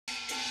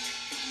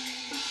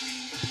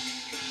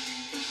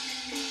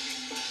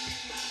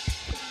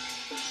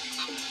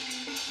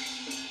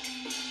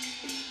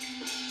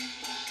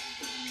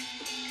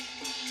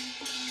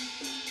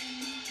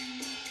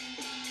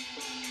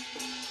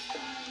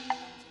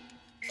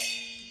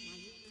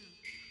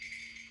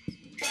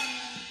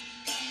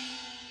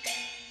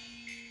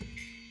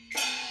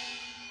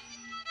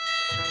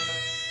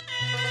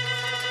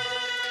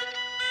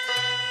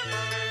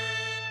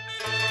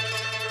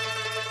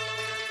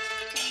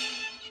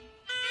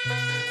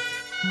眼。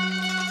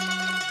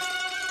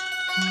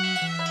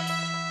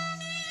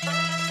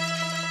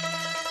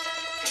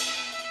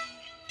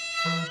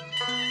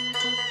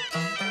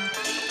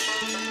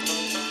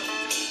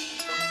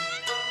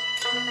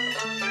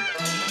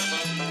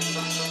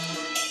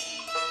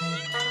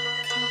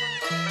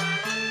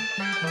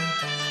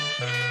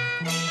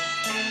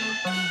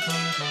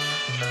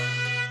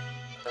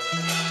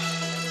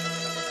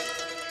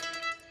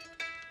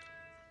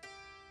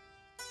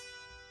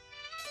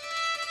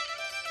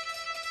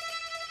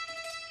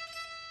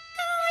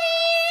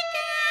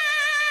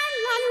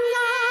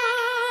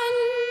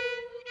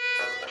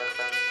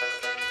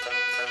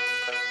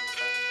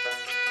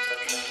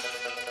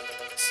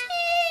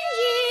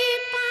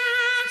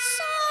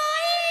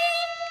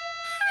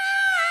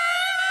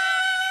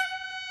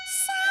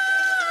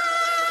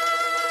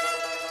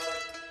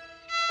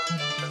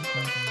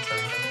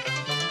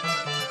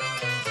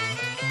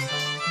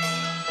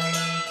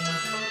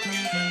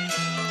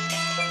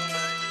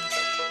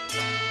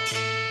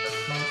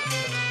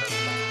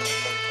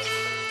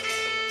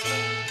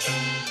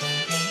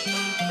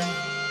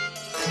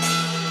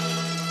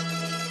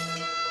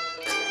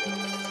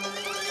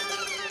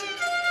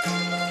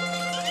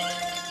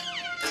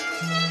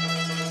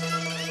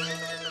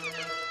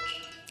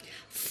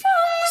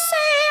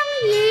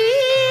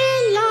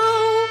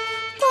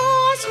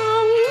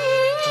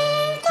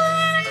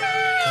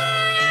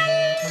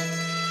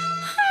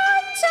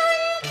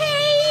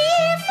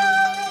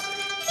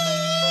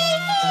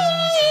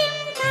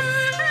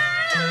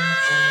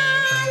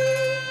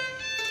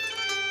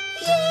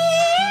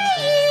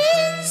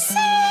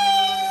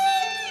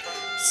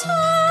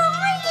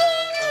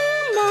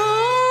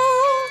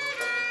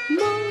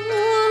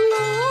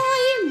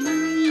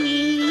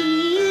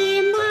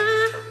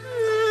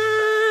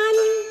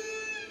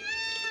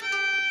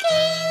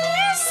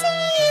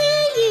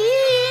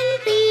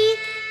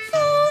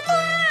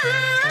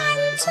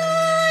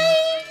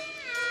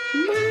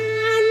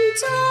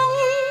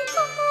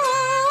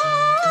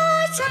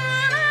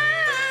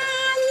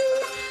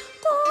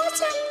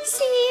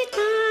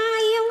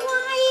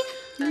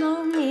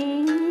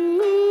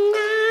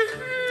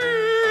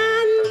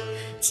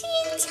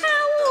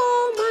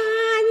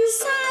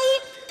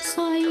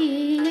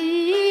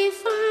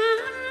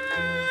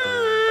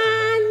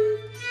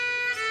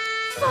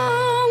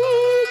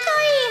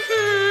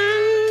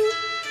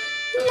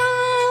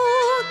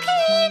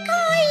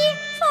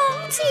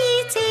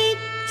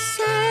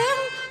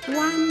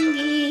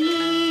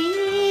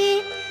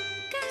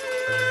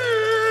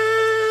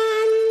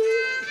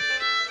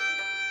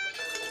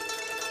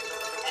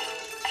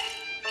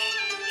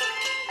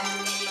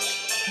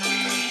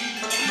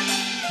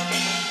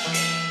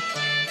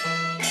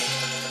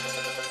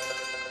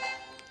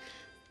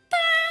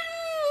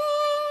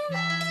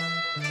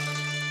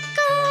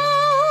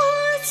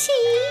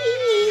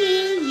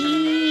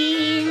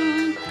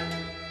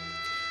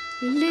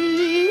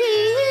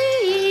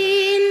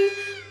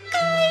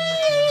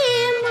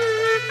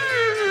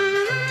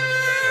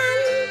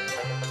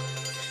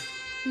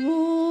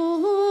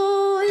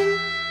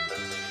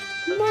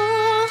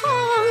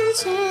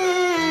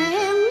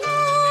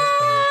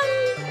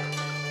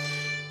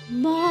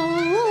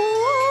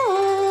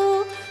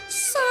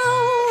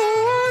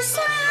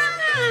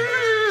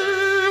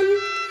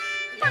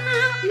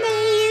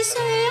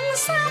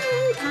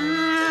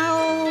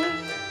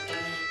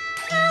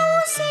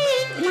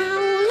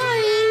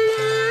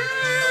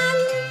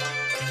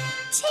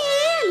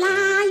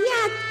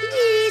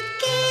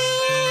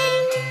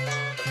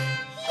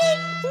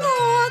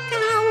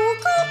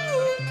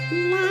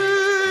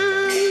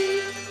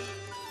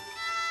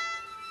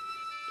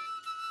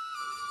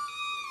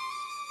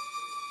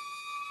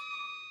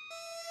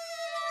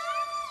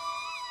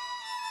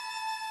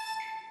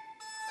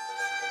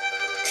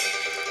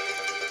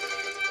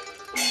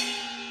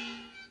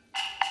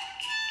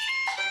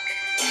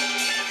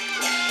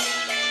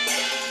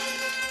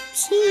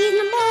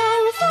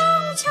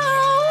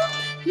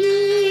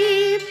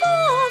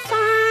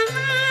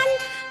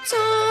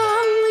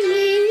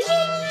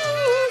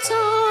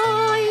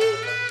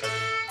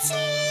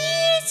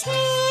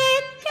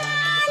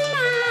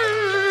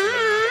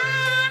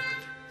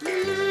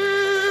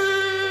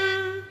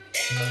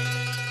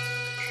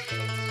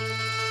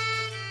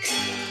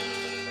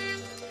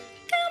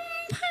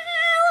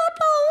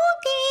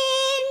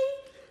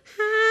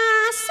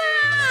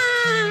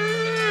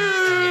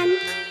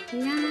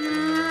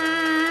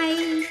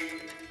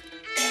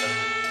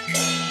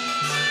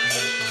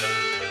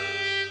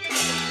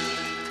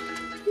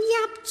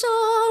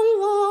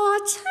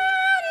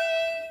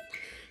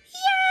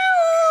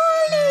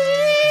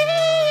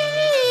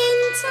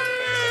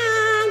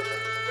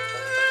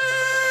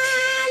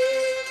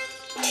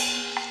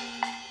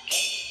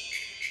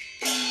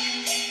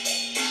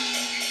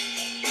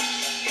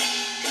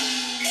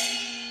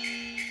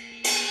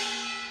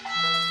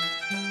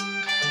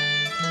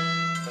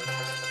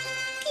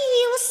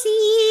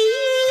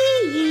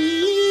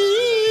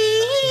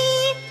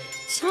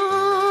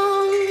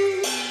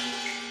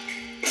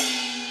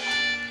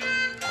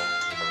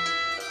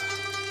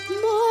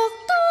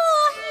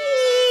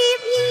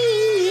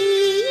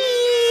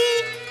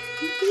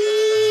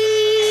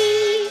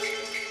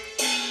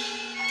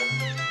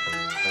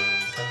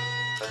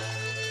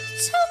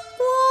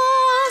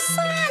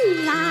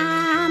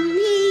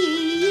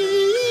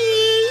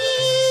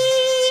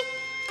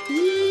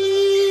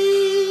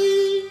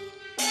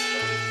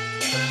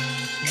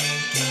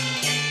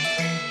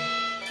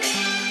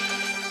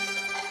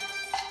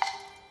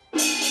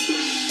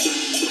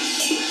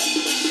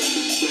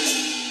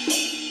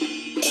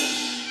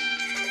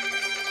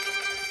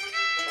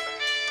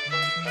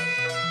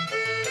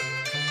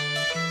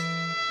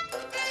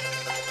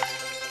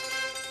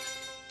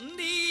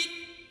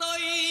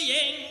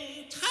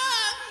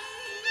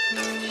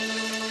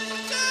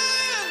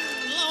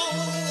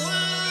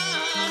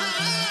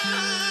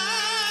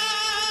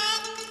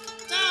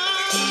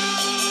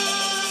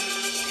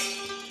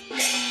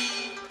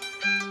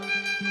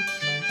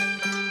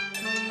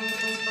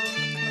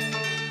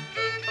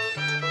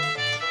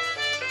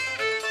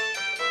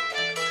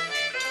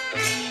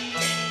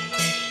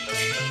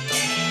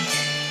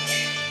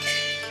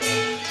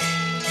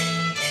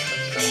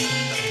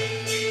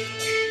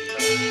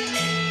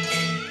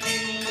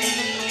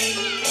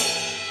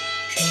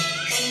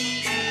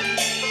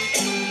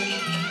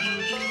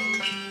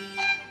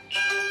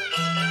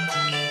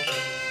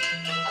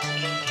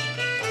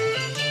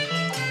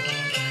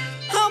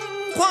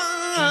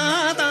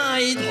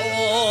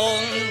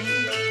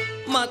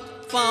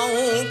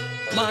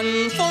寒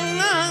風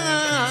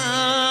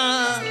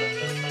啊，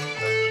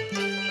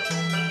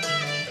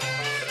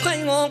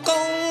歸我高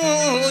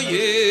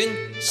原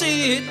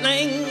雪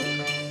嶺，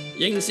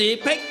仍是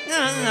僻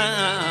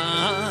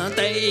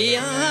地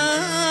啊，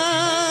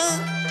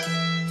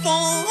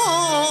荒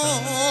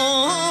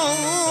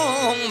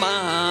蠻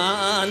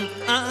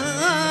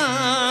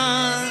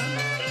啊，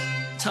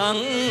曾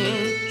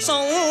數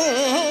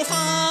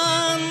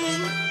番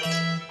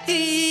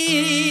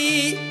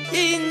牽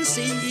使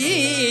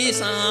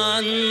臣，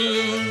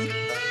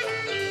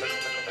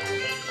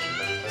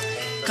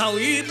求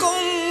與公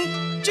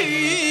主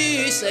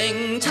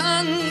成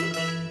親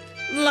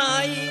禮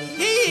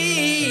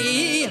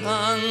行，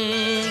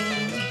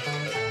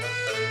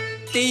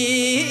跌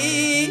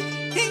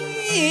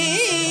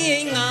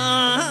眼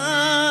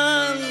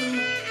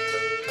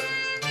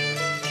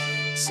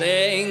成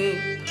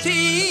天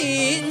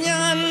恩，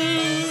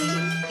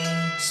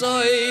誰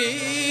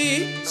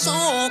所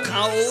求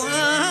啊？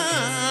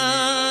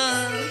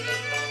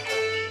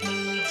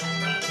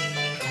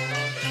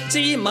自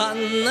聞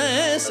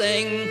成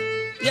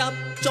入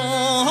藏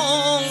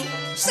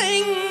聲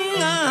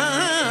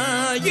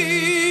啊，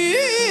與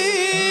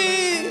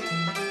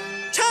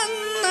親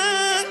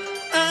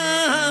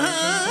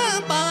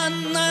伴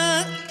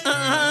啊，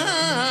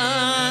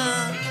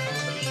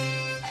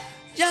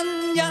殷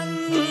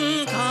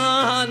殷盼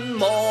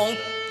望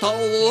途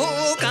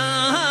隔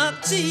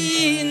千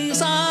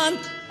山，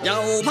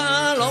又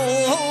怕路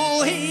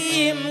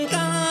險艱，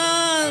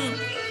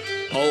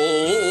浩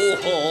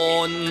瀚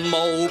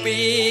無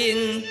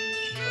邊，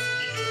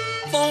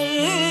風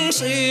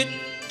雪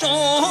阻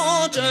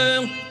障，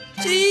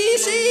只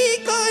是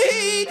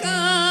居家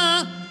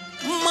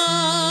慢。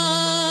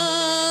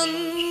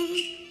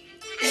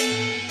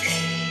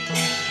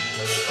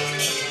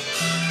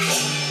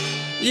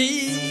已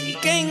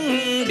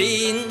經連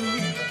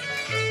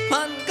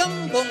盼金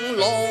鳳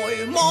來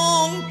望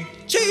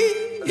穿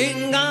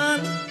眼，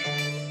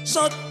率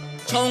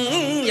從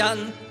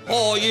人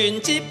何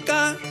緣接隔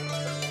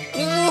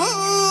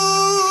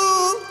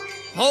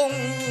紅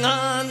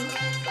顏，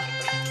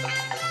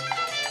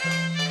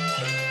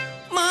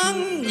猛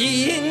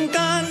然間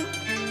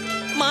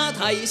馬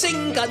蹄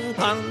聲近憑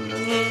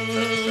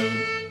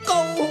高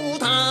談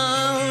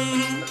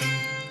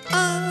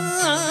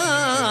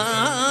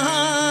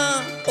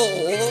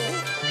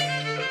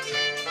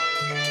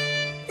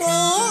果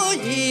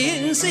然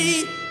是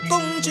公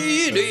主戀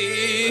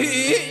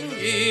如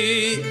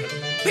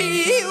飄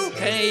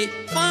旗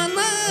帆啊，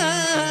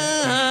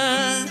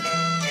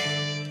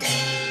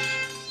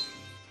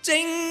正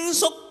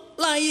屬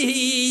禮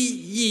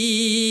儀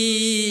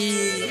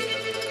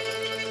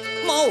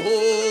無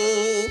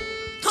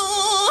怠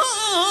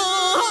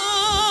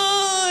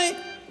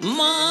慢。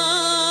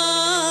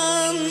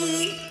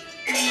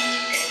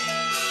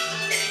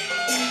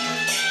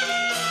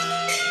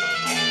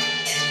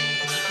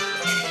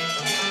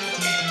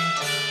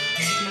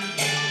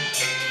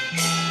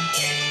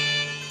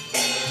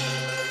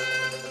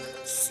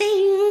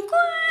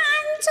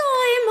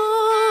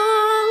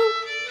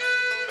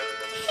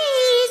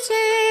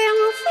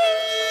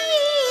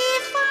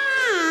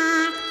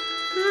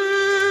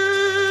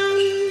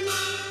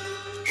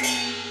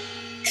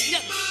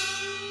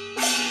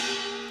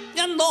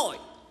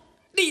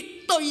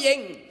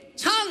迎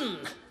親，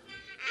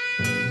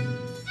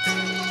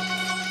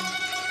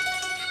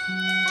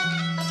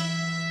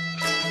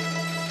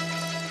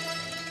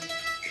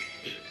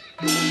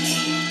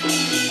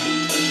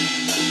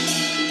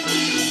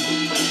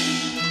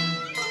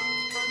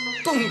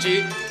公主，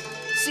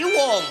小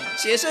王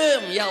謝商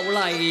又嚟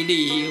了。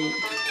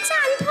贊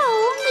普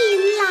免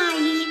禮，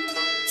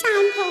贊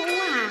普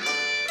啊，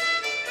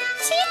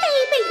此地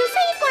並非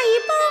貴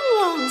邦皇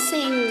城，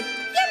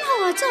因何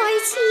在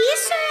此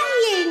相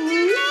迎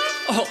呢？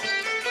哦，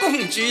公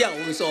主有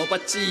所不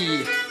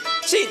知，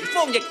前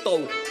方逆道，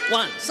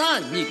環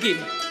山而劍，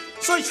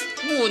需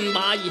換馬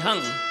而行。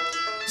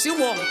小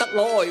王特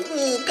來護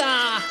駕。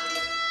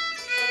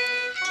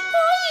果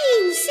然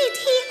是鐵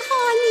漢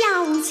柔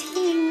情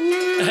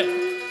啊！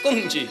公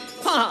主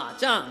誇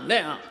張了。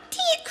鐵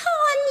漢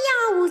柔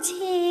情，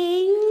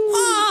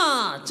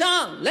誇張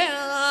了。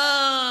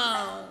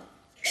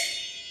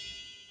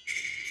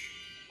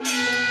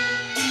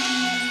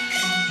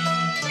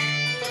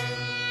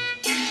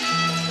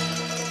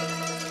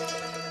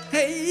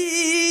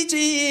喜接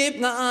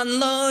眼淚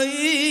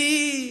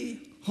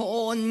看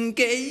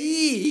幾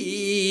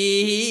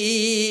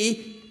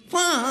番，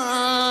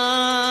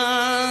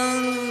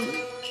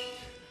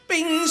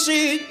冰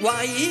雪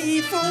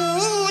為夫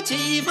似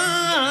花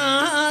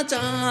綻，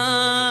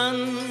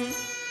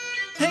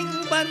輕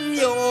奔玉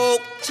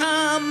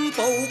參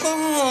寶光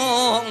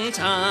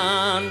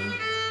燦，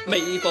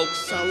美服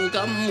受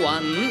感揾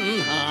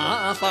下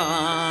飯。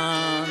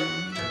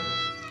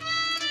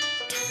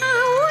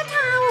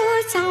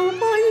就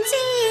伴遮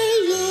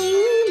影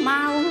眸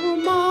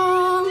望，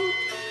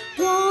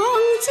往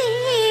這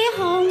雄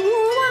偉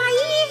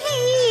氣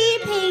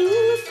平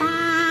凡，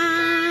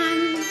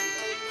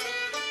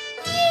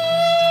煙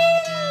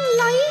裏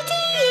天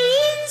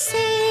成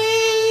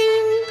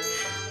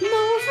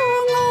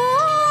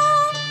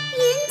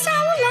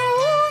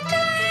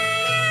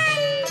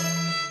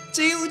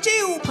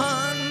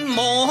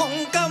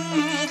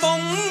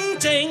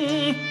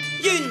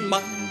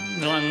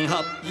能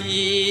合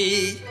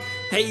意，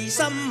氣心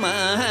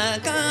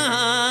間。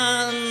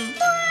關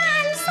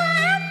山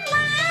萬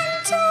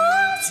阻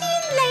千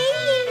里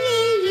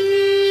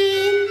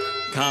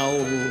緣，求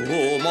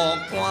莫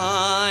怪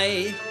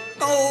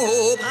高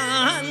攀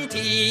天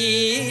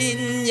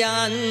人，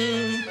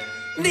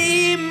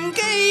念機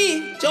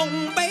仲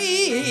比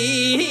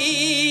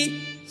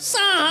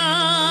山。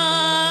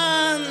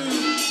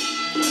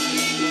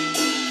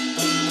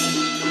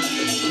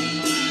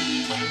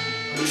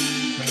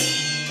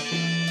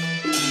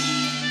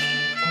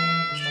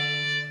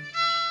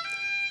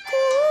故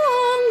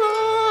我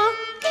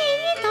幾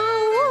度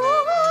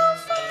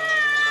返，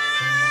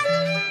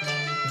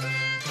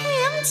響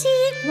切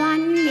雲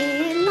野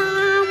lâm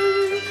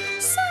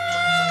山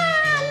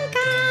間，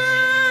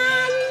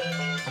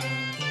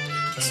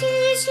處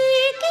處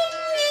經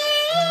野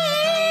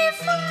帆，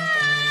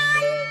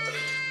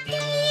飄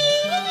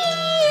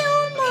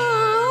舞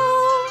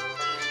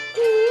五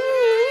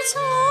彩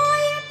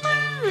斑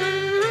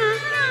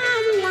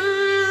斕。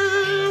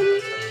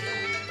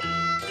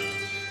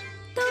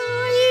對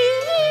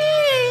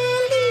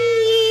列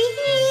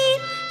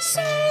相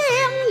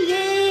迎，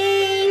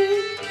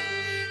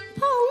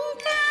捧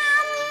金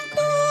杯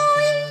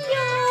玉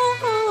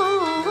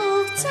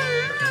盞，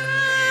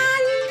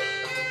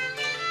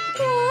果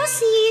是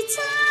真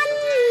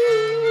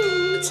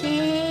情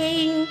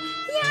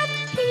一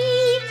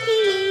片，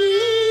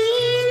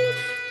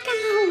教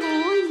我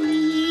熱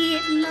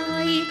淚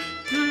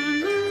淌。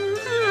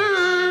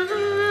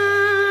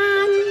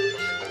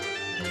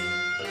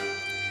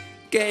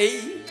幾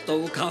度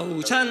求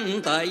親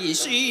弟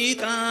書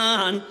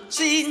間，先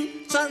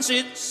生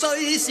說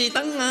雖是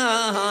等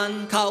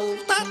閒，求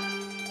得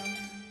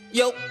玉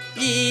葉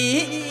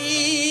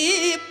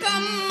金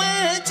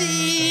字，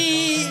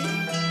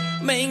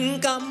命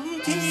感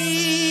天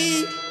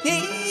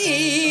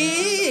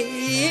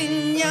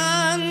人。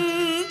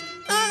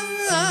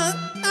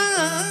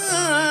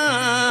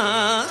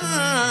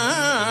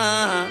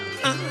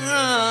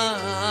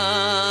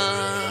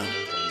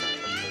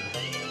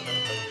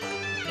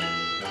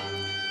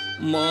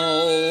無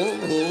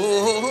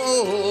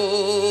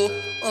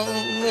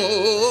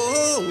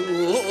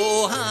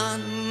限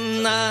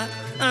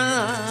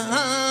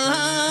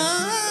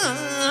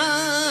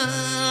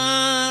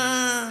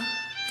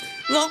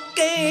我極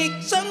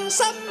傷心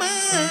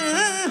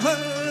向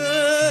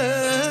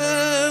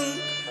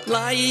禮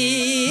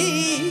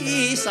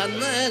神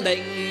靈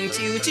照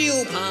照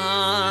盼。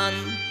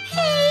希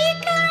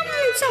金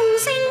眾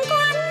勝軍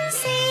四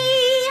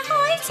海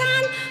讚，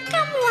今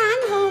晚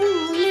紅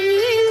鸞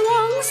往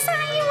西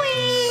域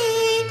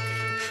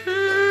行。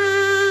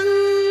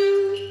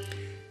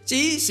只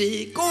是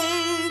公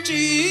主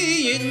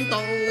遠道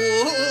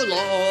來，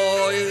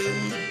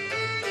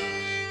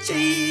知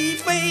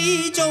非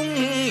中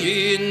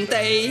原地，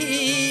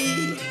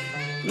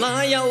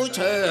哪有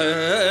長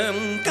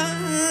街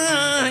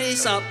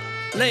10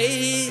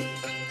里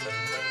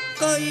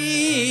居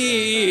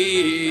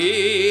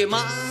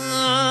馬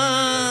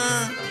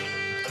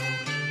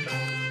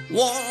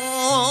往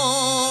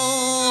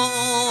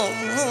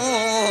還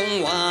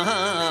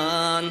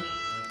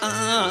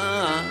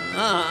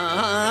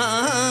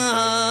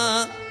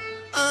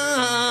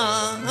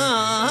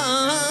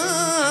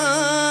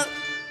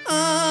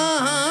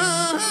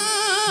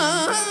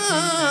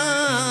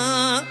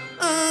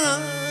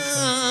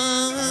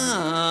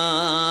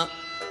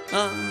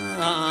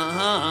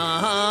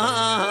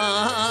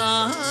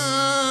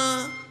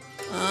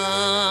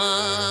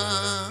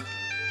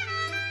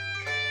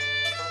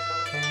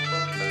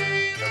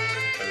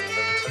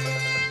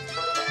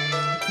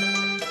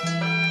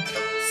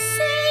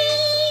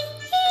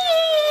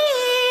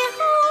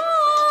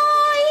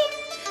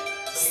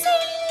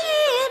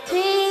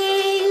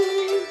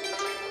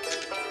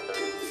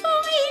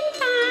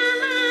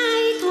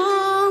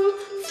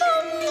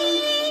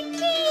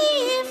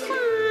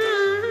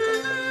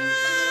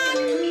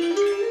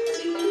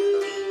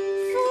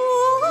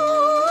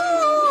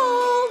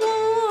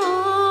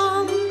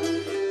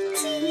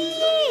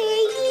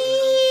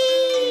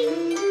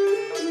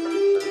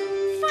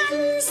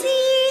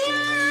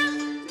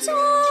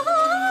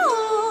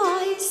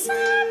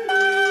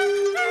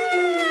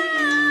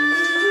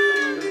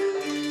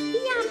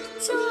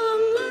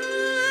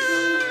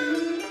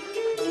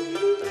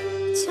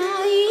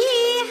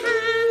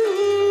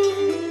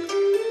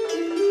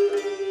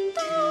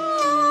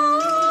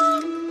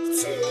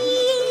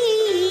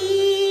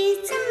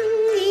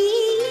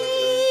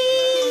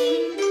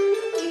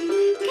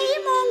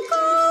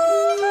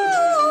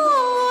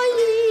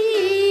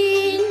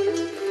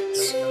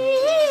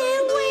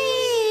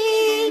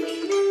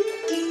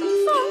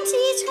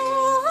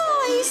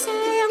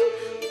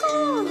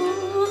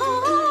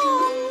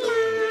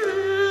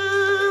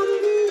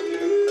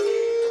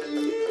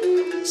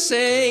盛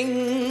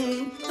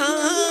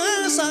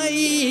世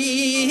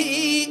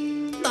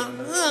大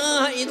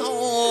唐，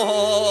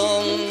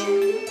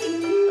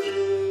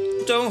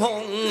像紅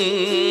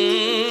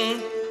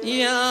日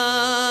燦，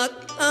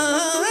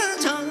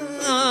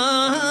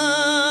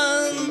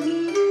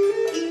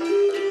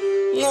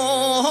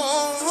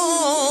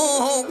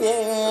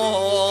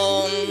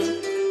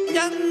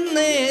因呢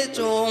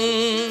仲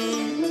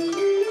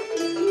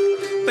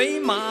比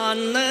萬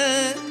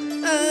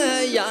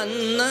人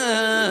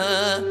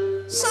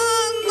生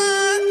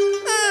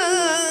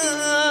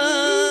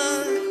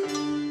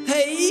喜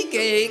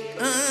極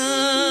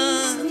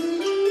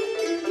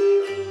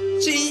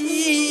之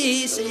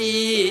時，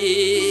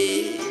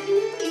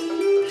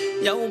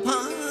又怕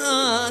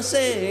成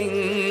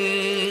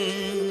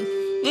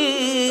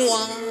患，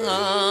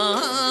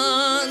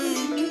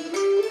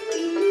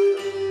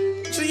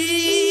只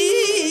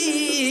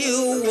要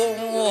王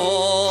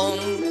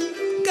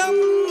今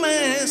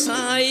世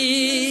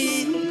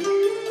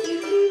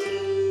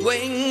永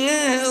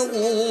護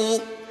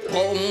紅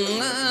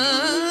顏，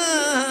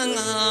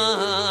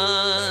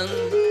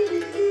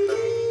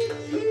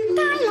帶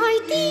來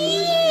典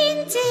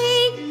籍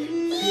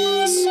醫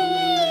書，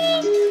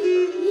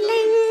綾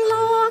羅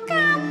金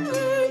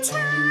燦，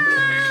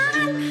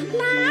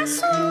那桑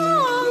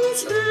蠶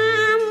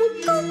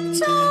谷中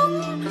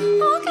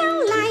可教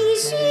黎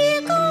樹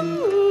公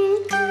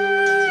間，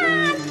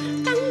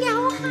更有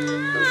校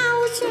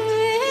長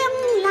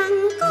能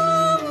公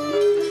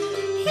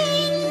興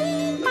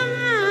百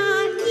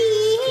業，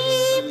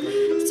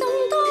眾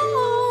多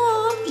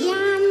人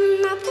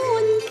伴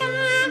家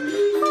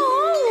可互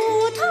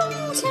通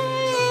暢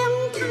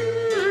談。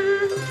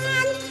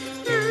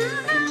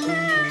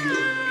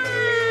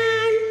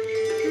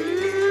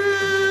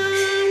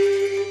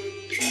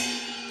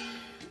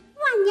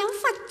還有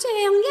佛像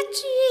一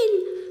尊，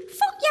福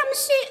音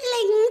說領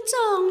狀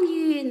元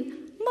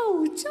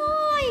無災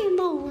無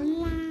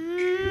難。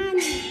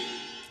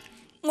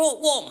岳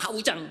王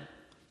後贈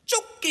足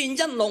見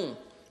恩隆，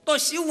待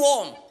小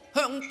王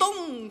向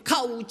東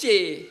叩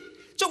謝，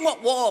祝岳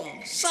王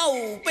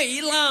壽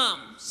比南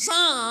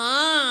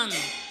山。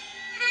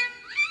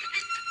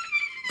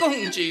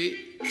公主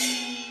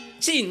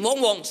前往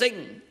皇城，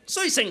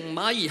須乘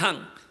馬而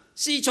行，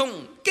侍從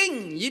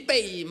經已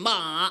備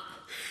馬，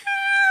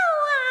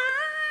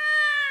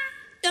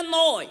因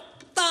來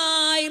大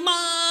馬。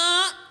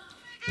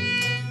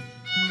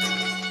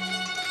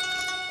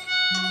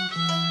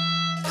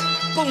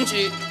公主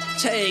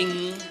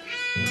請。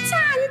贊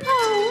抱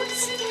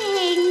情。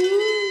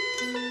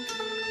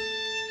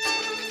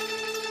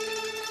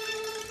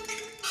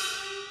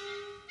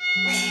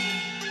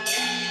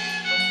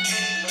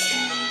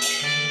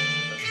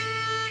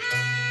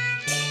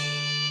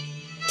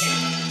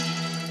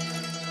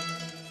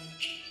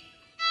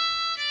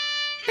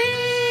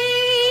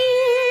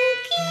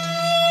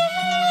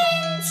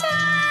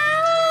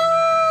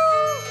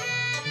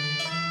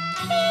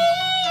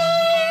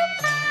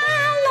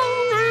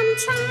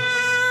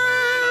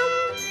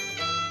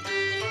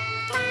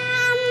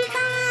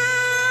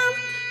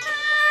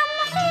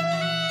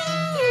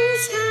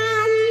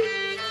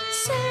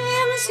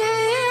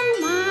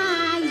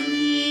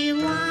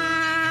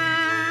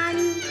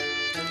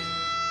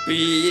別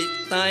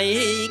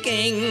帝經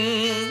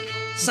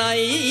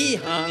西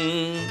行，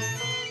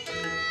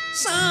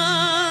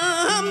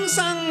三生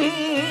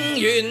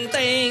緣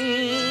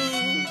定，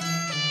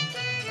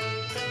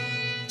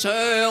長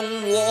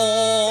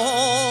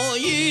和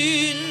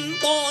願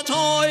菠菜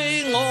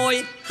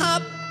外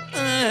恰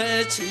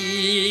似，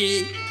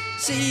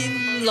仙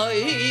女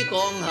降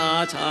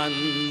下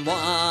塵寰。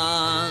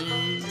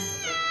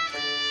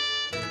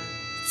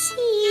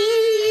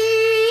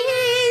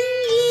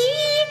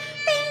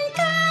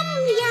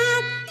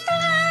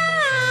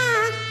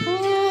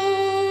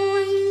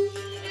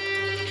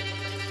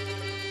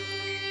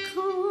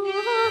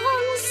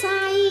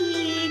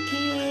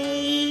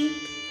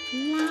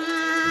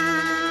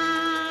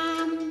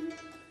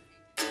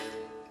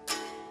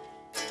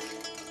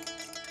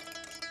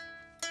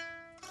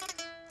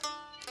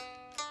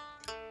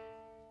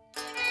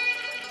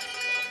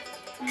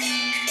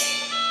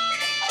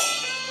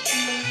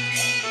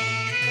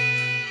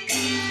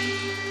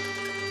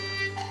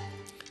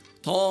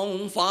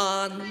唐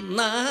帆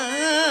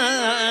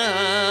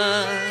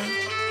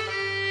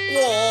和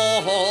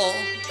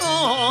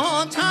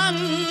親，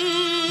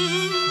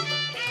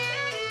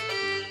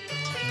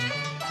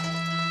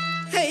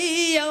豈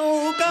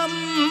有金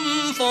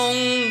鳳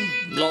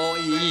來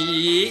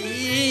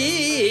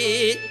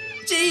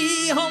自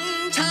恐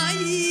妻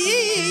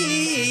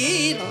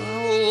流，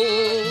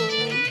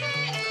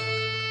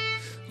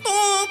多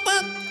不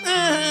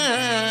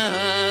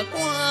慣。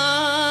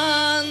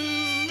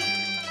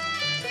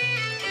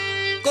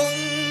公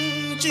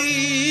主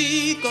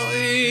舉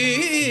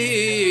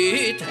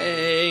庭，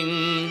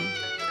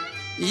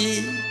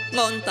以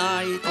安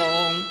大唐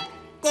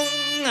公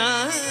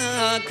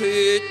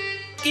決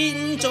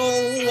建造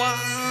華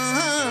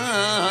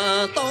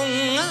東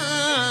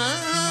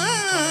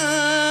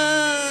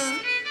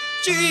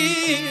朱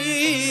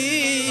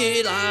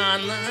蘭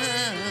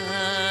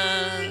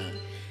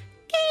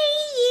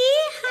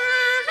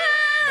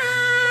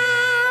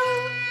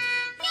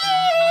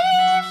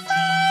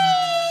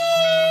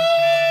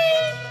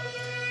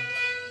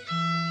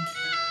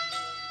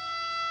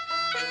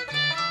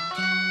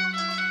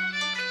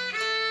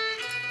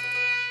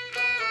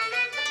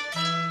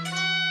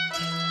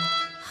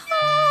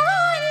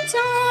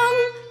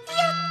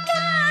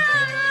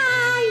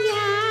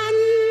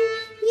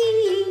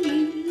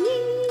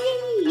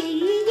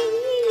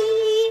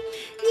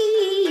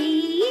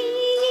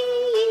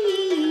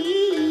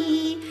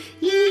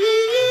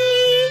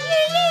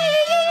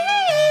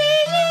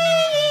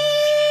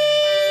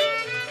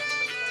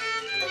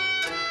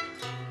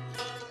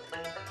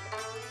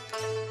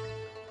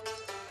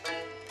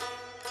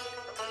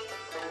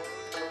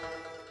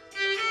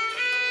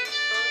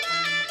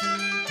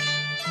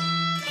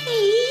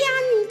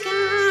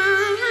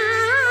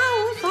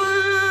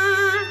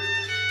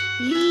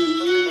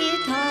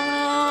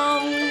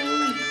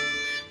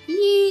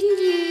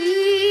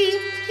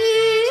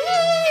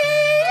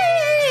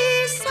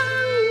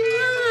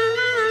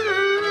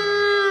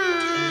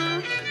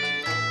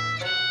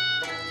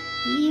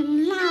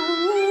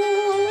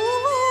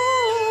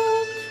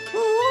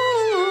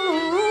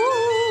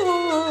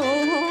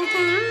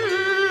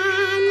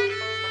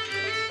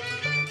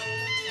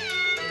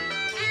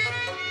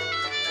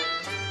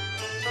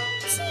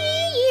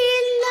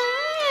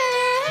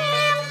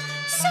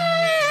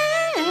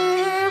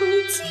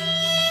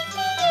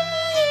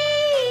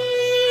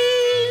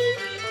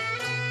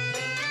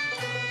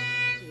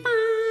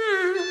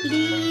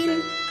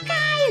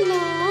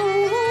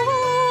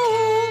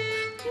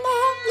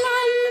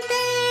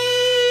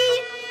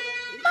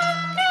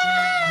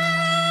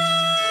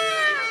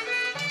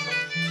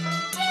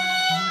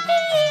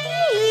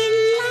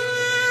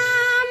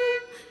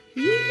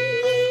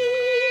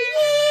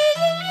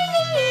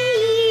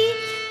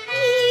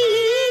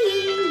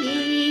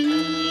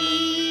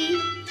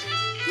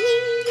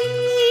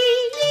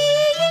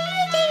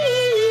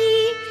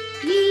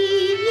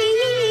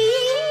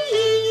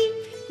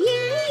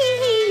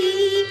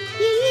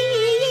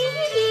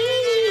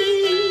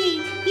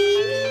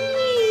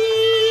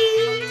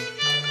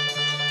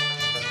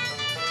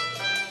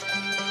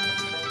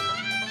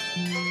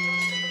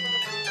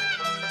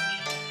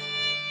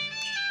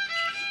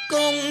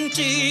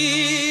主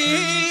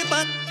不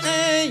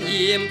嫌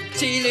似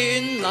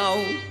亂流，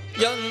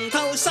潤透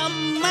心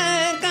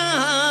間，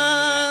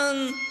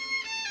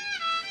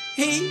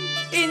獻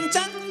真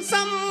心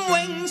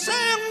永相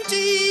知，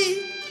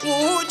互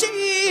珠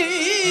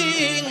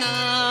眼。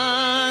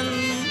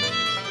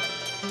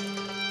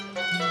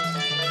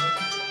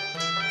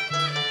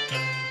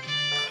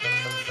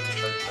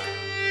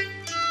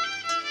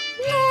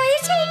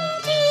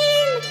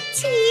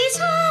似滄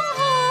海，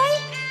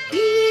遇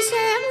上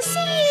仙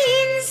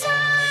山，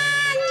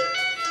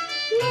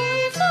愛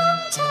芳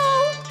草，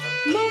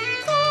牧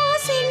歌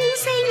聲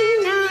聲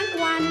壓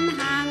雲行，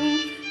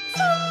風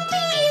飄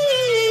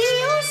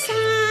散，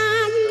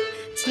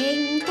情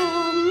動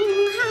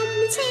堪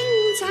稱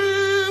讚。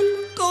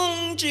公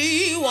主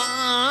話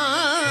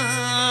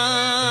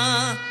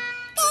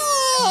多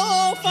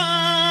煩，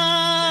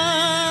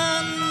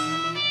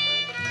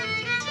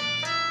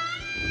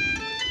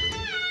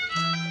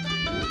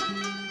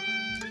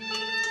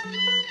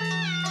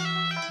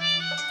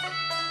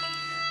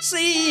燒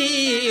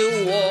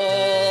黃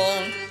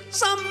心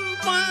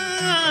花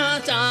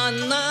綻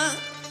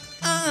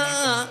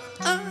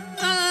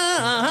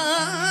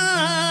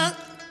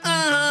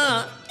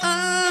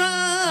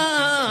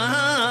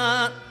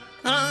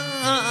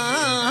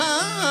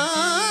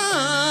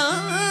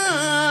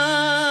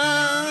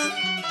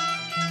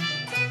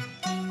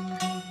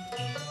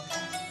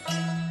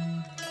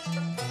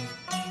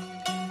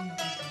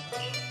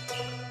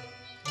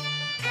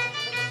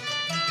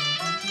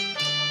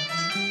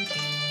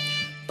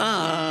大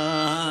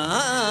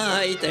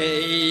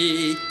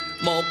地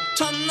暮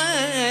春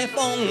風，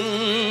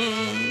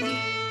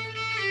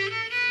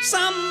心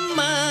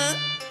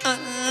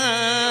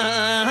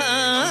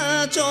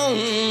中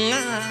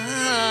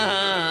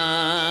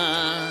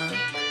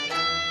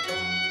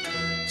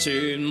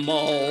全無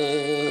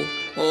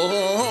含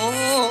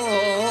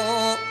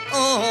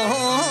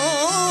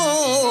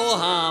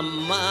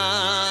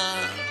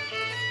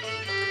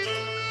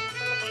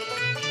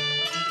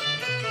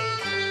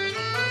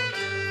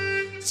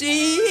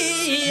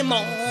只望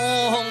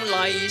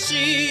黎樹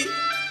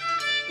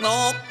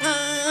落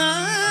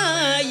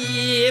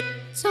葉，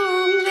壯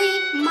麗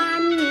文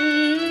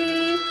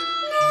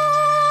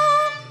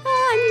安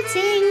靜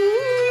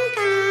間，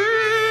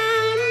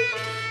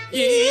與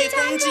公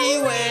子永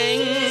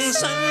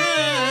相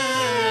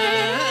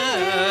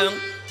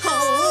好，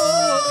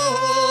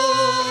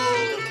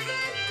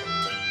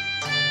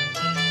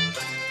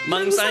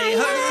盟誓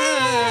鄉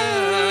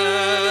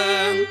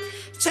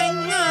青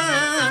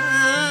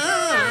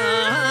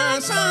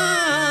山。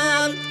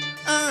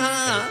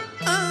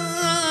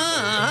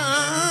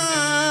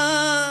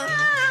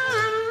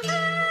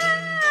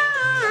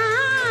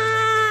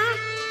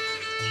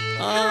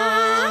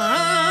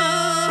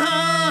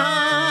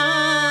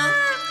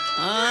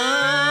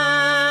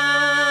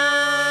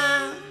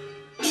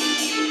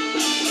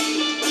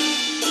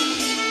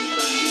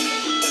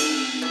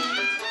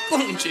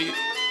公主，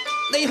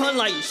你看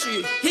黎樹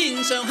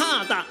獻上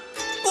哈達，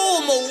歌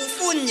舞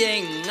歡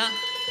迎啊！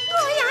我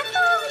也當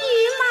與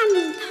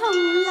民同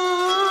樂。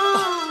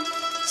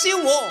蕭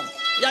王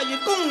也與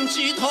公主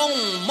同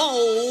舞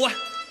啊！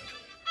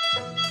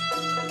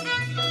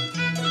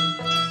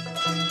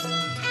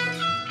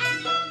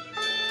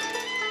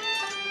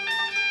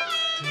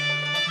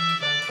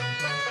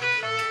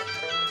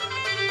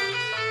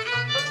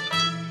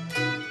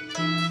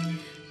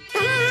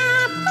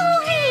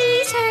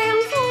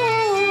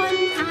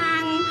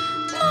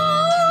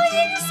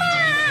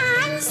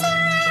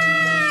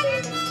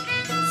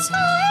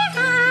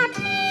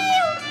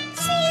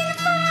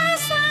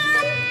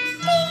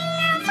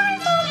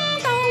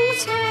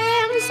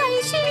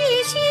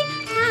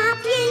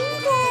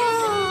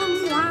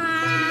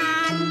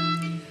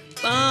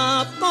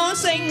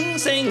聲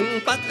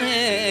聲不停，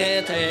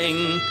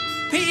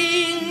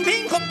偏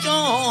偏曲再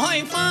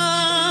翻。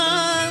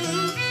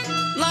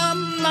藍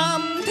藍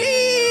天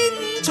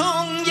蒼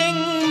鸚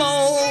鵡，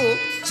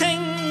青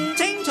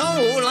青草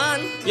蘭，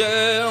羊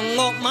樂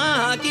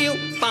馬叫，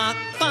百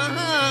花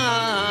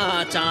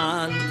綻。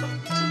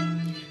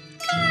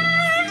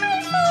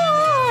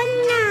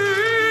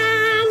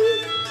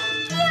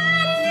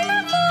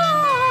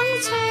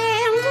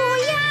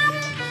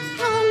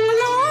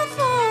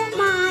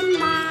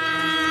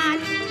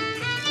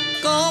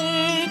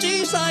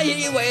西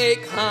域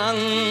行，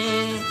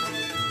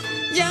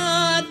一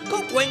曲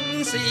永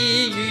是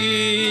如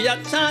日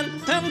撐，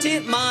香切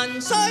萬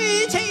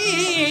水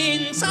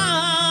千山，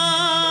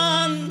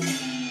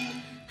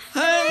香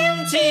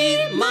切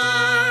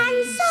萬。